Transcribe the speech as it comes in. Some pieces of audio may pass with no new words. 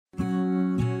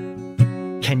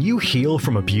Can you heal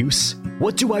from abuse?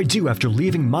 What do I do after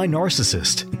leaving my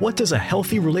narcissist? What does a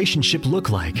healthy relationship look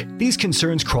like? These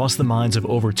concerns cross the minds of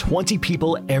over 20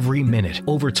 people every minute,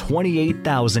 over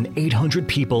 28,800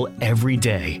 people every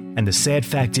day. And the sad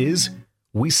fact is,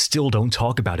 we still don't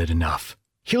talk about it enough.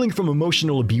 Healing from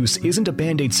emotional abuse isn't a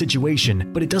band-aid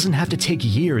situation, but it doesn't have to take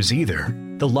years either.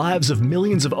 The lives of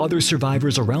millions of other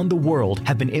survivors around the world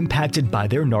have been impacted by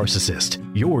their narcissist.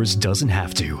 Yours doesn't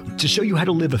have to. To show you how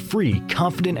to live a free,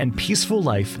 confident, and peaceful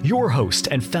life, your host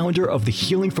and founder of the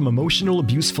Healing from Emotional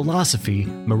Abuse philosophy,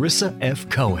 Marissa F.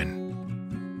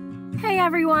 Cohen. Hey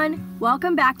everyone,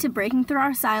 welcome back to Breaking Through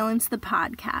Our Silence, the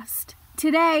podcast.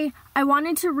 Today, I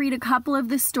wanted to read a couple of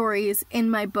the stories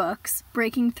in my books,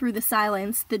 Breaking Through the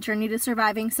Silence, The Journey to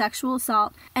Surviving Sexual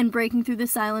Assault, and Breaking Through the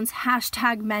Silence,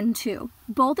 #Men2.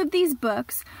 Both of these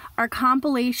books are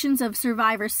compilations of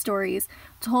survivor stories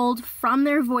told from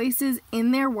their voices in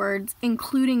their words,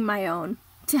 including my own,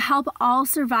 to help all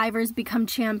survivors become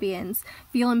champions,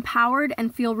 feel empowered,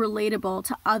 and feel relatable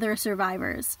to other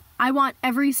survivors. I want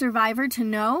every survivor to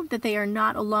know that they are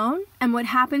not alone, and what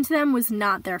happened to them was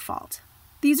not their fault.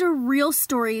 These are real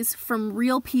stories from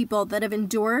real people that have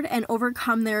endured and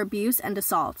overcome their abuse and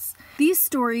assaults. These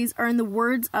stories are in the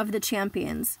words of the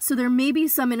champions, so there may be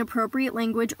some inappropriate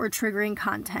language or triggering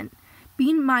content.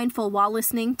 Be mindful while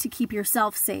listening to keep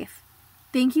yourself safe.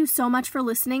 Thank you so much for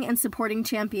listening and supporting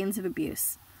champions of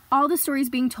abuse. All the stories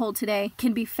being told today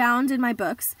can be found in my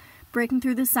books, Breaking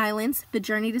Through the Silence, The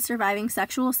Journey to Surviving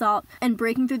Sexual Assault, and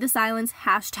Breaking Through the Silence,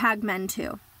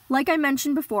 #Men2. Like I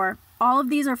mentioned before, all of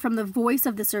these are from the voice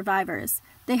of the survivors.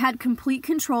 They had complete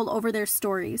control over their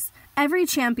stories. Every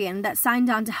champion that signed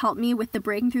on to help me with the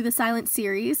Breaking Through the Silence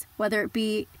series, whether it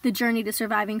be The Journey to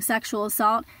Surviving Sexual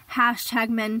Assault,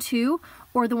 #Men2,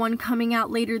 or the one coming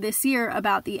out later this year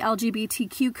about the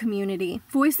LGBTQ community,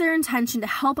 voice their intention to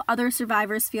help other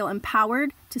survivors feel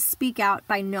empowered to speak out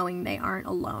by knowing they aren't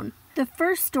alone. The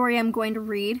first story I'm going to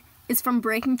read is from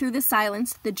Breaking Through the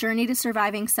Silence, The Journey to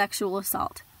Surviving Sexual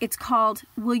Assault. It's called,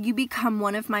 Will You Become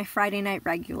One of My Friday Night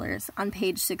Regulars, on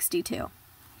page 62.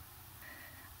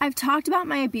 I've talked about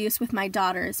my abuse with my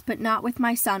daughters, but not with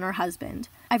my son or husband.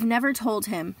 I've never told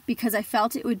him because I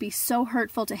felt it would be so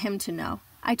hurtful to him to know.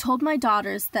 I told my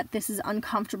daughters that this is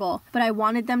uncomfortable, but I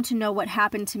wanted them to know what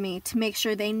happened to me to make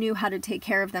sure they knew how to take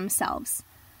care of themselves.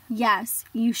 Yes,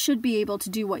 you should be able to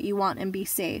do what you want and be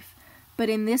safe, but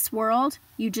in this world,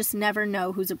 you just never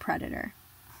know who's a predator.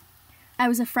 I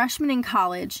was a freshman in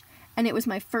college, and it was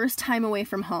my first time away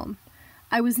from home.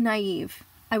 I was naive.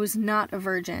 I was not a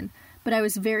virgin, but I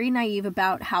was very naive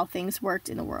about how things worked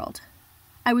in the world.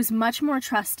 I was much more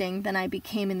trusting than I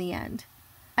became in the end.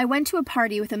 I went to a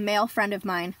party with a male friend of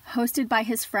mine, hosted by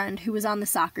his friend who was on the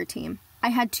soccer team. I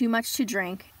had too much to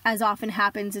drink, as often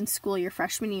happens in school your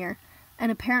freshman year,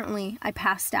 and apparently I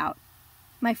passed out.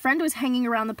 My friend was hanging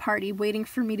around the party waiting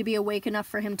for me to be awake enough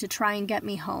for him to try and get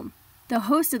me home. The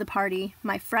host of the party,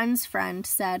 my friend's friend,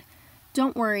 said,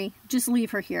 "Don't worry, just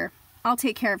leave her here. I'll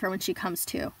take care of her when she comes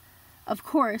to." Of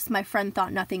course, my friend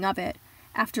thought nothing of it.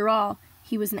 After all,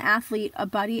 he was an athlete, a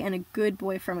buddy, and a good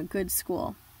boy from a good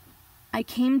school. I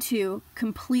came to,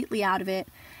 completely out of it,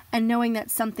 and knowing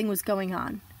that something was going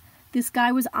on. This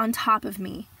guy was on top of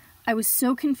me. I was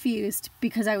so confused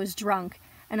because I was drunk,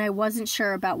 and I wasn't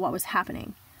sure about what was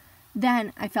happening.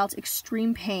 Then I felt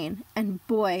extreme pain, and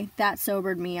boy, that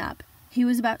sobered me up. He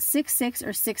was about 6'6"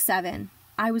 or 6'7".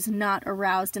 I was not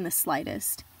aroused in the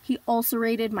slightest. He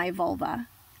ulcerated my vulva.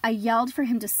 I yelled for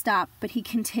him to stop, but he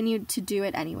continued to do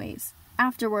it anyways.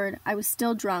 Afterward, I was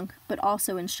still drunk, but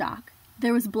also in shock.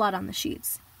 There was blood on the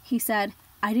sheets. He said,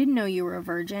 "I didn't know you were a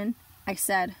virgin." I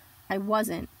said, "I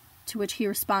wasn't," to which he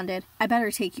responded, "I better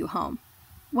take you home."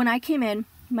 When I came in,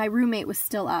 my roommate was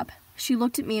still up. She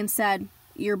looked at me and said,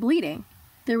 "You're bleeding."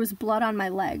 There was blood on my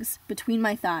legs, between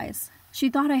my thighs. She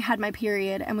thought I had my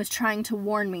period and was trying to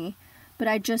warn me, but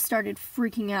I just started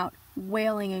freaking out,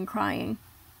 wailing and crying.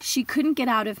 She couldn't get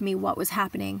out of me what was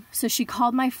happening, so she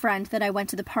called my friend that I went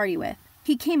to the party with.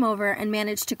 He came over and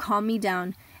managed to calm me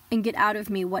down and get out of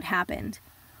me what happened.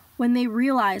 When they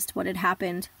realized what had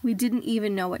happened, we didn't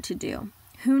even know what to do.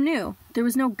 Who knew? There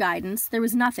was no guidance, there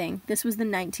was nothing. This was the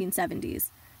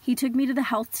 1970s. He took me to the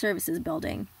health services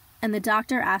building, and the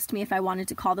doctor asked me if I wanted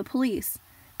to call the police.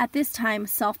 At this time,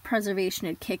 self-preservation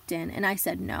had kicked in, and I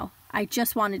said no. I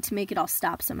just wanted to make it all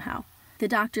stop somehow. The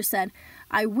doctor said,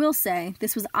 "I will say,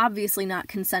 this was obviously not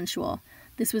consensual.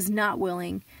 This was not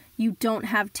willing. You don't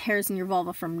have tears in your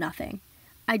vulva from nothing."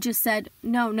 I just said,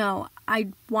 no, I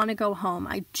want to go home.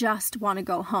 I just want to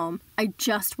go home. I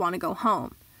just want to go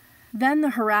home. Then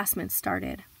the harassment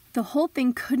started. The whole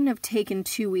thing couldn't have taken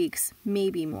 2 weeks,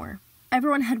 maybe more.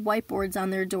 Everyone had whiteboards on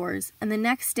their doors, and the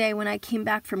next day when I came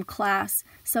back from class,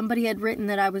 somebody had written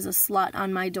that I was a slut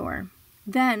on my door.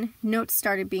 Then, notes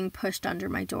started being pushed under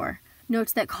my door.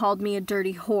 Notes that called me a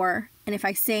dirty whore, and if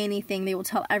I say anything, they will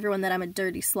tell everyone that I'm a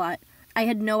dirty slut. I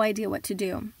had no idea what to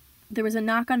do. There was a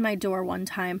knock on my door one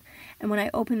time, and when I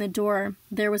opened the door,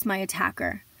 there was my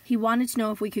attacker. He wanted to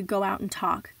know if we could go out and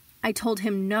talk. I told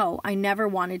him no, I never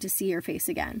wanted to see your face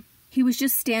again. He was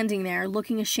just standing there,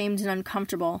 looking ashamed and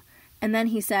uncomfortable, and then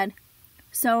he said,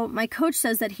 "So, my coach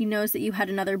says that he knows that you had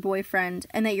another boyfriend,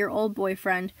 and that your old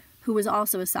boyfriend, who was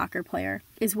also a soccer player,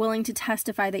 is willing to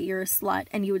testify that you're a slut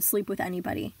and you would sleep with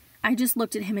anybody." I just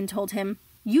looked at him and told him,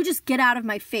 "You just get out of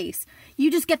my face.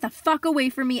 You just get the fuck away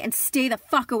from me and stay the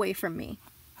fuck away from me."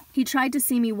 He tried to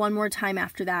see me one more time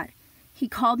after that. He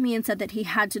called me and said that he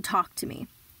had to talk to me.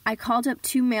 I called up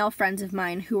 2 male friends of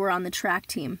mine who were on the track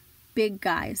team, big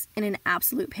guys, in an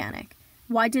absolute panic.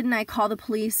 Why didn't I call the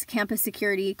police, campus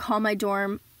security, call my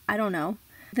dorm? I don't know.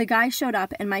 The guy showed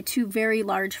up and my 2 very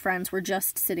large friends were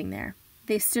just sitting there.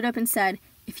 They stood up and said,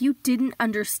 "If you didn't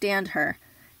understand her,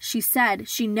 she said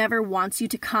she never wants you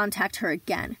to contact her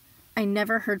again." I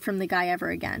never heard from the guy ever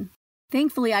again.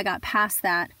 Thankfully, I got past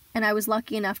that, and I was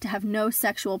lucky enough to have no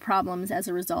sexual problems as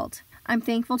a result. I'm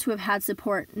thankful to have had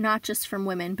support not just from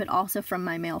women, but also from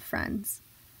my male friends.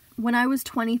 When I was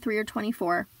 23 or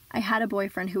 24, I had a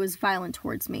boyfriend who was violent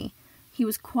towards me. He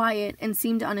was quiet and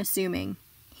seemed unassuming.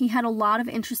 He had a lot of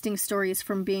interesting stories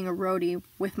from being a roadie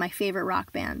with my favorite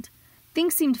rock band.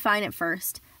 Things seemed fine at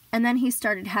first, and then he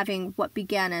started having what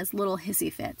began as little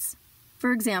hissy fits.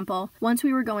 For example, once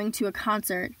we were going to a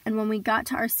concert, and when we got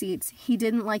to our seats, he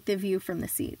didn't like the view from the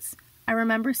seats. I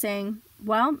remember saying,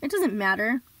 "Well, it doesn't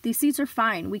matter. These seats are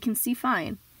fine. We can see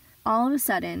fine." All of a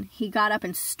sudden, he got up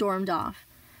and stormed off.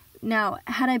 Now,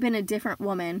 had I been a different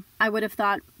woman, I would have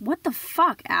thought, "What the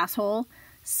fuck, asshole?"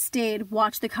 Stayed,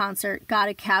 watched the concert, got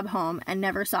a cab home, and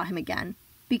never saw him again.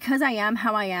 Because I am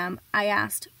how I am, I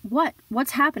asked,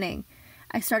 What's happening?"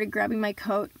 I started grabbing my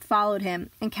coat, followed him,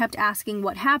 and kept asking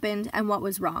what happened and what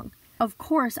was wrong. Of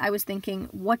course, I was thinking,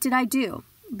 what did I do?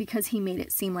 Because he made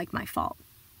it seem like my fault.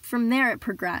 From there, it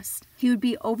progressed. He would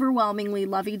be overwhelmingly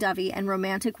lovey-dovey and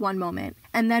romantic one moment,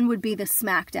 and then would be the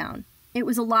smackdown. It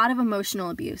was a lot of emotional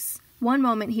abuse. One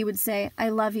moment he would say, I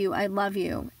love you,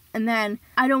 and then,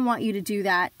 "I don't want you to do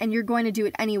that, and you're going to do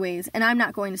it anyways, and I'm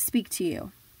not going to speak to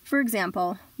you." For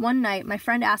example, one night my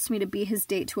friend asked me to be his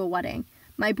date to a wedding.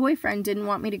 My boyfriend didn't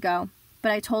want me to go,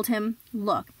 but I told him,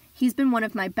 "Look, he's been one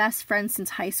of my best friends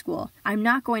since high school. I'm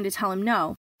not going to tell him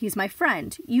no. He's my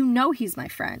friend. You know he's my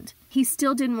friend." He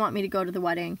still didn't want me to go to the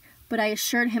wedding, but I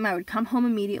assured him I would come home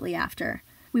immediately after.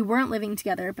 We weren't living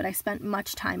together, but I spent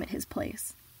much time at his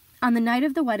place. On the night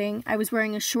of the wedding, I was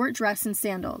wearing a short dress and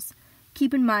sandals.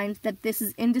 Keep in mind that this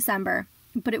is in December,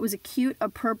 but it was a cute,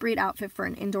 appropriate outfit for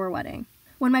an indoor wedding.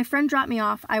 When my friend dropped me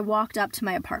off, I walked up to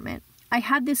my apartment. I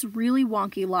had this really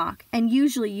wonky lock, and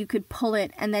usually you could pull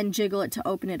it and then jiggle it to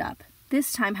open it up.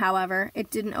 This time, however, it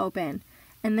didn't open,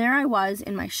 and there I was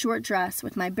in my short dress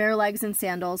with my bare legs and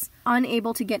sandals,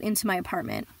 unable to get into my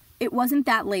apartment. It wasn't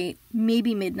that late,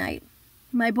 maybe midnight.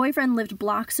 My boyfriend lived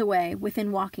blocks away,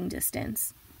 within walking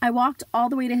distance. I walked all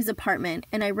the way to his apartment,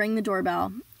 and I rang the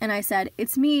doorbell, and I said,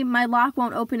 "It's me, my lock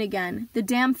won't open again. The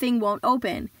damn thing won't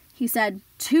open." He said,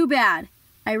 "Too bad."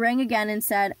 I rang again and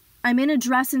said, "I'm in a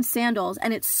dress and sandals,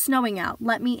 and it's snowing out.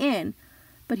 Let me in."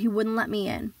 But he wouldn't let me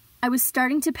in. I was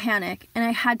starting to panic, and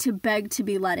I had to beg to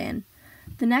be let in.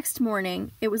 The next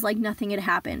morning, it was like nothing had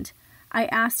happened. I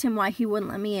asked him why he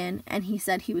wouldn't let me in, and he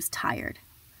said he was tired.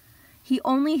 He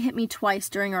only hit me twice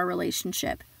during our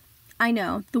relationship. I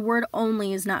know, the word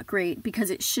only is not great because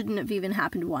it shouldn't have even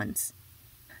happened once.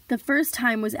 The first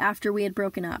time was after we had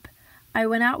broken up. I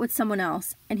went out with someone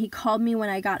else, and he called me when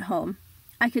I got home.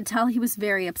 I could tell he was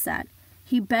very upset.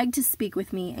 He begged to speak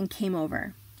with me and came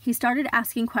over. He started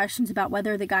asking questions about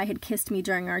whether the guy had kissed me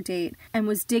during our date and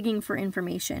was digging for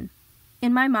information.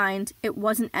 In my mind, it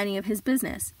wasn't any of his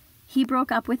business. He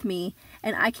broke up with me,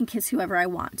 and I can kiss whoever I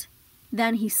want.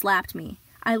 Then he slapped me.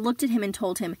 I looked at him and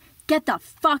told him, "Get the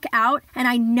fuck out, and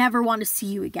I never want to see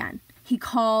you again." He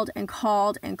called and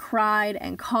called and cried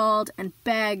and called and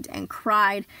begged and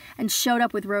cried and showed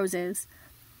up with roses.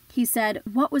 He said,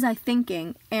 "What was I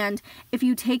thinking? And if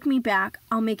you take me back,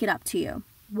 I'll make it up to you."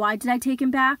 Why did I take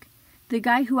him back? The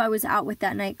guy who I was out with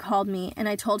that night called me, and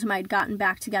I told him I had gotten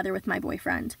back together with my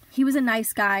boyfriend. He was a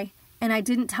nice guy, and I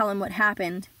didn't tell him what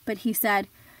happened, but he said,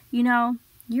 "You know,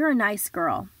 you're a nice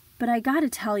girl, but I gotta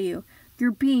tell you,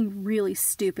 you're being really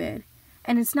stupid.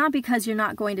 And it's not because you're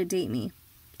not going to date me.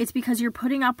 It's because you're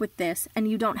putting up with this, and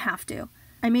you don't have to."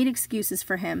 I made excuses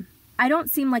for him. I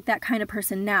don't seem like that kind of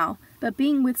person now, But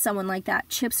being with someone like that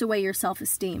chips away your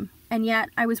self-esteem. And yet,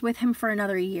 I was with him for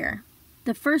another year.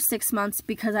 The first 6 months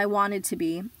because I wanted to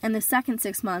be, and the second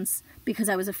 6 months because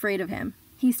I was afraid of him.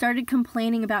 He started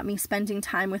complaining about me spending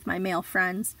time with my male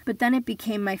friends, but then it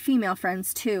became my female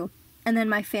friends too, and then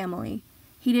my family.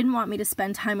 He didn't want me to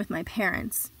spend time with my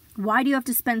parents. Why do you have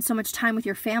to spend so much time with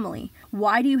your family?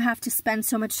 Why do you have to spend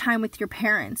so much time with your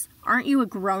parents? Aren't you a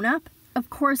grown-up? Of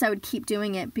course I would keep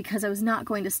doing it because I was not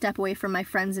going to step away from my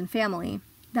friends and family.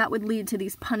 That would lead to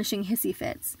these punishing hissy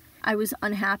fits. I was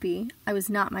unhappy, I was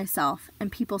not myself,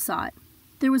 and people saw it.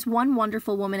 There was one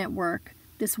wonderful woman at work,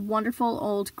 this wonderful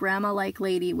old grandma-like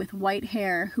lady with white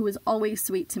hair who was always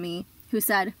sweet to me, who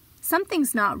said,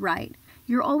 "Something's not right.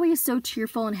 You're always so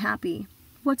cheerful and happy.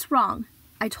 What's wrong?"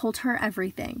 I told her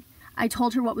everything. I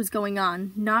told her what was going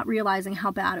on, not realizing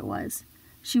how bad it was.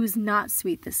 She was not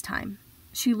sweet this time.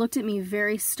 She looked at me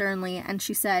very sternly and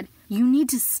she said, "You need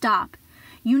to stop.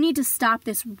 You need to stop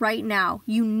this right now.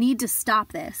 You need to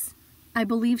stop this." I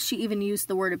believe she even used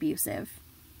the word abusive.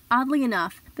 Oddly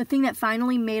enough, the thing that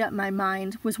finally made up my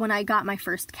mind was when I got my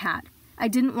first cat. I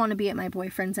didn't want to be at my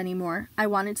boyfriend's anymore. I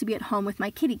wanted to be at home with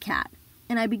my kitty cat.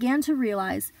 And I began to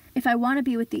realize if I want to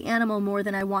be with the animal more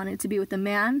than I wanted to be with the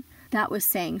man, that was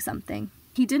saying something.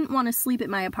 He didn't want to sleep at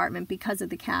my apartment because of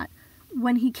the cat.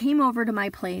 When he came over to my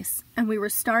place and we were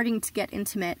starting to get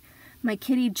intimate, my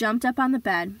kitty jumped up on the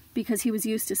bed because he was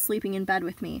used to sleeping in bed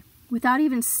with me. Without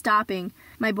even stopping,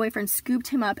 my boyfriend scooped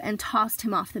him up and tossed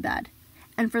him off the bed.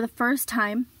 And for the first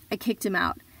time, I kicked him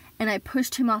out. And I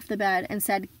pushed him off the bed and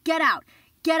said, "Get out!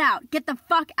 Get out! Get the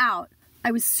fuck out!"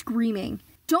 I was screaming,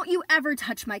 "Don't you ever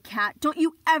touch my cat! Don't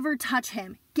you ever touch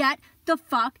him! Get the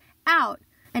fuck out!"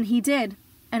 And he did.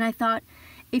 And I thought,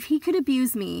 if he could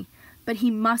abuse me, but he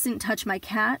mustn't touch my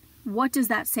cat, what does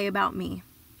that say about me?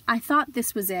 I thought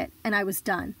this was it, and I was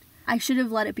done. I should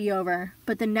have let it be over,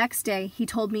 but the next day he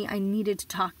told me I needed to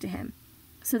talk to him.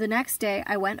 So the next day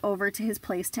I went over to his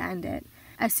place to end it.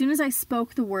 As soon as I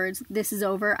spoke the words, "This is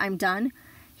over, I'm done,"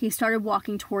 he started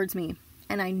walking towards me,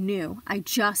 and I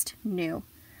just knew.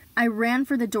 I ran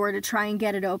for the door to try and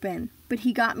get it open, but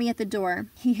he got me at the door.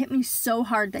 He hit me so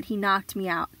hard that he knocked me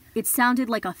out. It sounded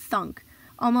like a thunk,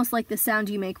 almost like the sound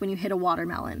you make when you hit a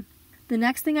watermelon. The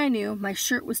next thing I knew, my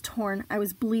shirt was torn, I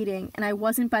was bleeding, and I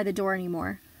wasn't by the door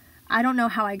anymore. I don't know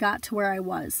how I got to where I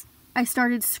was. I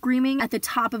started screaming at the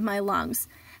top of my lungs,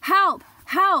 "Help!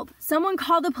 Help! Someone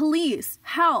call the police!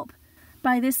 Help!"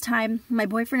 By this time, my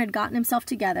boyfriend had gotten himself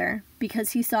together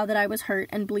because he saw that I was hurt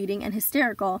and bleeding and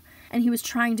hysterical, and he was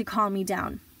trying to calm me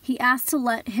down. He asked to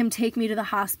let him take me to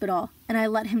the hospital, and I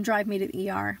let him drive me to the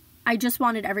ER. I just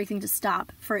wanted everything to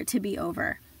stop, for it to be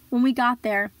over. When we got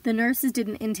there, the nurses did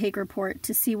an intake report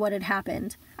to see what had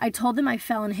happened. I told them I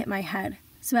fell and hit my head.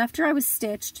 So after I was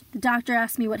stitched, the doctor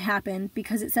asked me what happened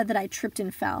because it said that I tripped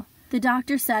and fell. The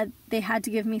doctor said they had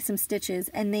to give me some stitches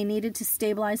and they needed to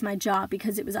stabilize my jaw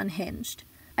because it was unhinged.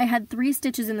 I had 3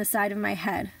 stitches in the side of my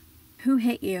head. "Who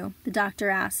hit you?" the doctor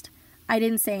asked. I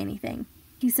didn't say anything.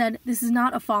 He said, "This is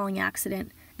not a falling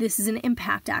accident. This is an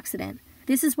impact accident.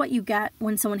 This is what you get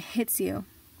when someone hits you.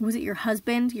 Was it your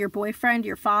husband, your boyfriend,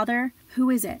 your father? Who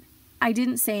is it?" I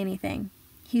didn't say anything.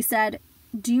 He said,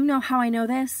 "Do you know how I know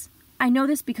this? I know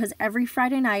this because every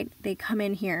Friday night they come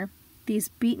in here. These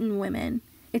beaten women.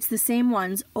 It's the same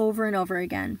ones over and over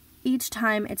again. Each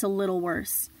time it's a little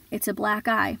worse. It's a black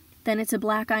eye. Then it's a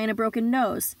black eye and a broken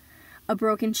nose. A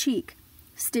broken cheek.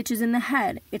 Stitches in the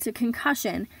head. It's a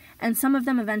concussion. And some of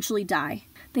them eventually die.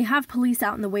 They have police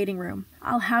out in the waiting room.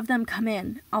 I'll have them come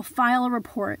in. I'll file a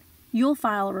report. You'll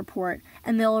file a report.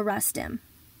 And they'll arrest him.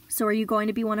 So are you going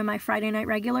to be one of my Friday night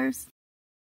regulars?"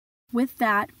 With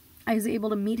that, I was able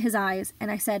to meet his eyes,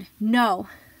 and I said, "No,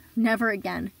 never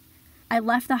again." I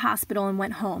left the hospital and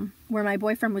went home, where my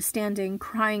boyfriend was standing,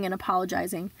 crying and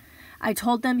apologizing. I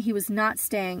told them he was not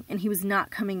staying and he was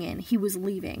not coming in. He was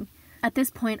leaving. At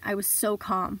this point, I was so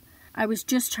calm. I was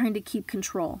just trying to keep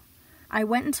control. I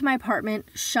went into my apartment,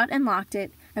 shut and locked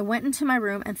it. I went into my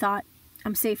room and thought,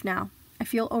 I'm safe now. I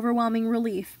feel overwhelming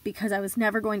relief because I was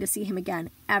never going to see him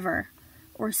again, ever.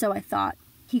 Or so I thought.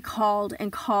 He called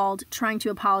and called, trying to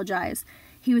apologize.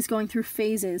 He was going through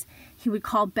phases. He would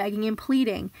call begging and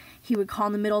pleading. He would call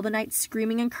in the middle of the night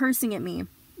screaming and cursing at me.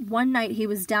 One night he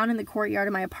was down in the courtyard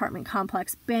of my apartment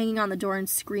complex, banging on the door and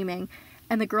screaming,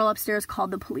 and the girl upstairs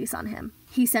called the police on him.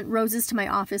 He sent roses to my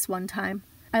office one time.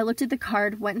 I looked at the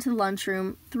card, went into the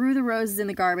lunchroom, threw the roses in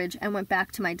the garbage, and went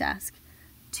back to my desk.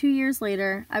 2 years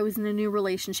later, I was in a new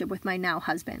relationship with my now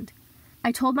husband.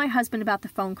 I told my husband about the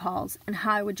phone calls and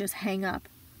how I would just hang up.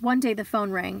 One day the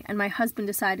phone rang, and my husband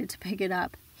decided to pick it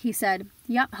up. He said,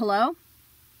 "Yep, hello?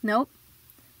 Nope.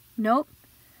 Nope.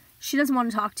 She doesn't want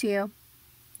to talk to you.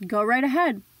 Go right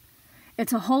ahead.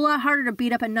 It's a whole lot harder to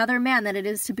beat up another man than it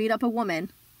is to beat up a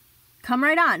woman. Come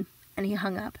right on. And he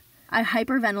hung up. I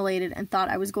hyperventilated and thought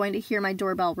I was going to hear my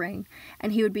doorbell ring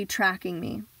and he would be tracking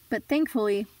me. But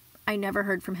thankfully, I never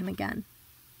heard from him again.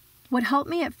 What helped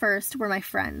me at first were my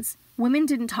friends. Women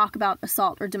didn't talk about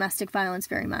assault or domestic violence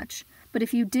very much, but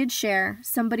if you did share,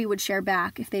 somebody would share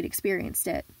back if they'd experienced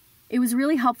it. It was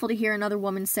really helpful to hear another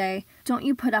woman say, "Don't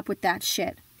you put up with that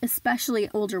shit," especially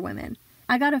older women.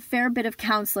 I got a fair bit of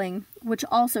counseling, which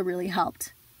also really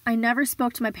helped. I never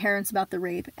spoke to my parents about the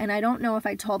rape, and I don't know if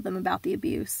I told them about the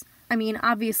abuse. I mean,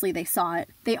 obviously they saw it.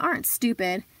 They aren't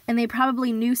stupid, and they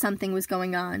probably knew something was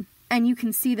going on, and you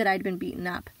can see that I'd been beaten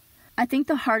up. I think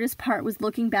the hardest part was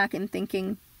looking back and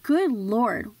thinking, good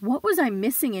Lord, what was I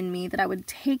missing in me that I would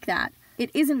take that?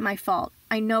 It isn't my fault.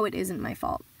 I know it isn't my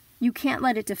fault. You can't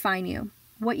let it define you.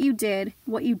 What you did,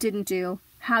 what you didn't do,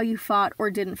 how you fought or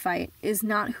didn't fight is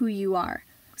not who you are.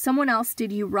 Someone else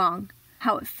did you wrong.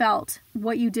 How it felt,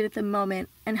 what you did at the moment,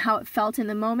 and how it felt in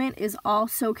the moment is all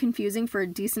so confusing for a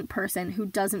decent person who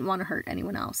doesn't want to hurt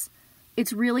anyone else.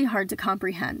 It's really hard to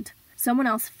comprehend. Someone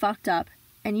else fucked up,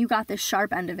 and you got the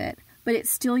sharp end of it, but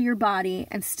it's still your body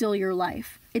and still your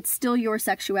life. It's still your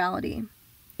sexuality.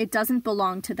 It doesn't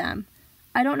belong to them.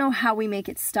 I don't know how we make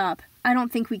it stop. I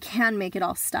don't think we can make it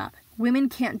all stop. Women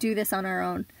can't do this on our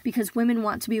own, because women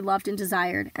want to be loved and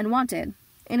desired, and wanted.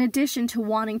 In addition to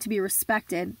wanting to be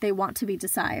respected, they want to be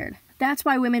desired. That's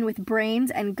why women with brains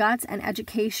and guts and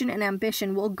education and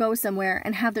ambition will go somewhere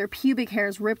and have their pubic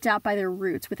hairs ripped out by their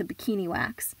roots with a bikini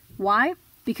wax. Why?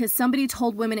 Because somebody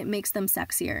told women it makes them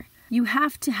sexier. You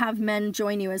have to have men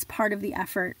join you as part of the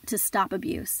effort to stop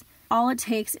abuse. All it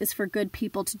takes is for good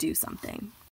people to do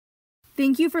something.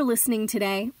 Thank you for listening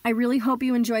today. I really hope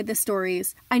you enjoyed the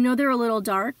stories. I know they're a little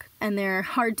dark and they're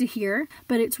hard to hear,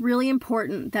 but it's really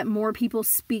important that more people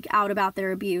speak out about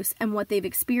their abuse and what they've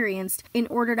experienced in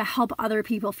order to help other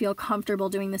people feel comfortable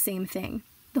doing the same thing.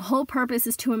 The whole purpose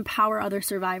is to empower other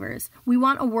survivors. We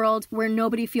want a world where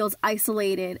nobody feels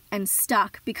isolated and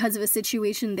stuck because of a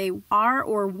situation they are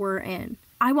or were in.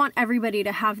 I want everybody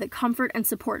to have the comfort and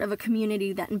support of a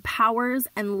community that empowers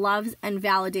and loves and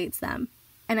validates them.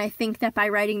 And I think that by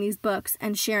writing these books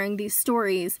and sharing these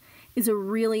stories is a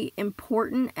really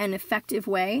important and effective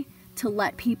way to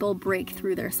let people break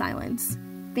through their silence.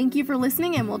 Thank you for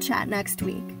listening, and we'll chat next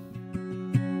week.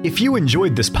 If you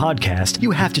enjoyed this podcast, you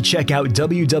have to check out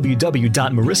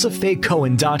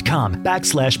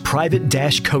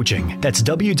www.marissafaycohen.com/private-coaching. That's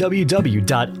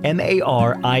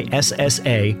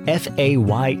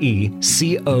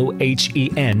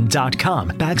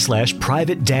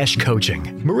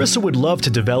www.marissafaycohen.com/private-coaching. Marissa would love to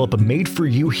develop a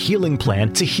made-for-you healing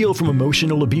plan to heal from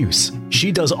emotional abuse.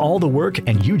 She does all the work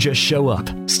and you just show up.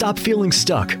 Stop feeling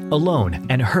stuck, alone,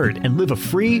 and hurt, and live a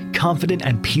free, confident,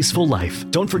 and peaceful life.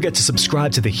 Don't forget to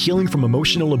subscribe to the Healing from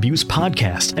Emotional Abuse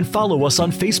podcast and follow us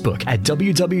on Facebook at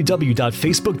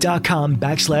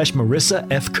www.facebook.com/Marissa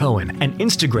F. Cohen and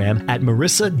Instagram at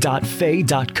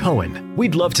marissa.fay.cohen.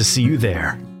 We'd love to see you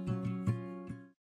there.